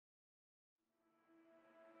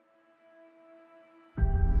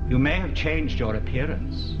You may have changed your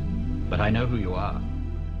appearance, but I know who you are.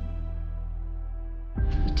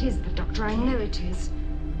 It is the Doctor, I know it is.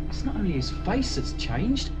 It's not only his face that's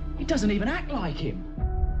changed, he doesn't even act like him.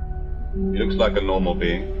 He looks like a normal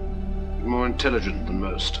being. More intelligent than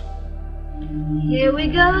most. Here we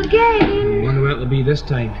go again. I wonder what it'll be this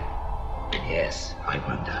time. Yes, I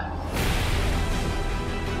wonder.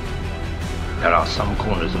 There are some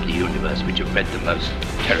corners of the universe which have bred the most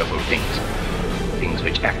terrible things. Things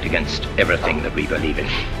which act against everything that we believe in.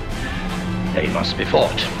 They must be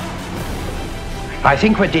fought. I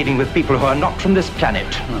think we're dealing with people who are not from this planet.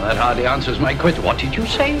 Well, that hardly answers my question. What did you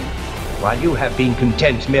say? While you have been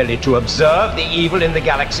content merely to observe the evil in the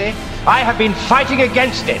galaxy, I have been fighting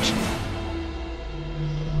against it.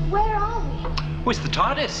 Where are we? With the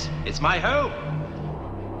TARDIS. It's my home.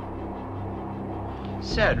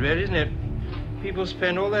 Sad, really, isn't it? People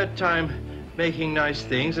spend all their time making nice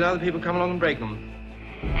things, and other people come along and break them.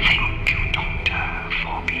 Thank you, Doctor,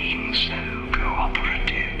 for being so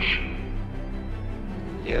cooperative.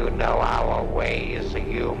 You know our ways.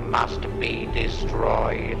 You must be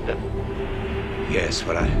destroyed. Yes,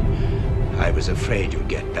 well, I was afraid you'd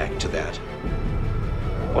get back to that.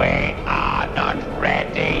 We are not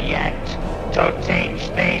ready yet to teach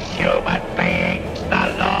these human beings the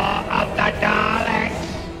law of the Daleks.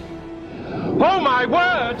 Oh, my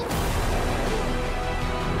word!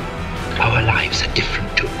 Our lives are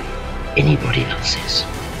different to anybody else's.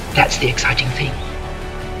 That's the exciting thing.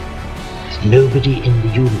 Nobody in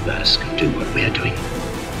the universe can do what we're doing.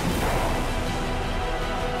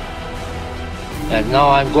 And now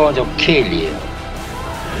I'm going to kill you.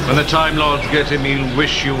 When the Time Lords get him, he'll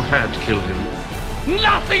wish you had killed him.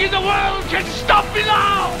 Nothing in the world can stop me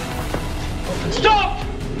now! Stop!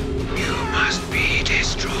 You must be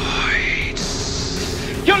destroyed.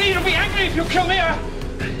 You'll need to be angry if you kill me.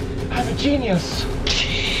 I'm a genius.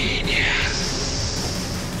 Genius.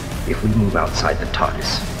 If we move outside the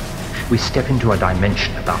TARDIS, we step into a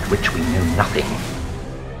dimension about which we know nothing.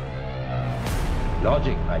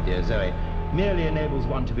 Logic, my dear Zoe, merely enables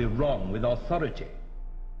one to be wrong with authority.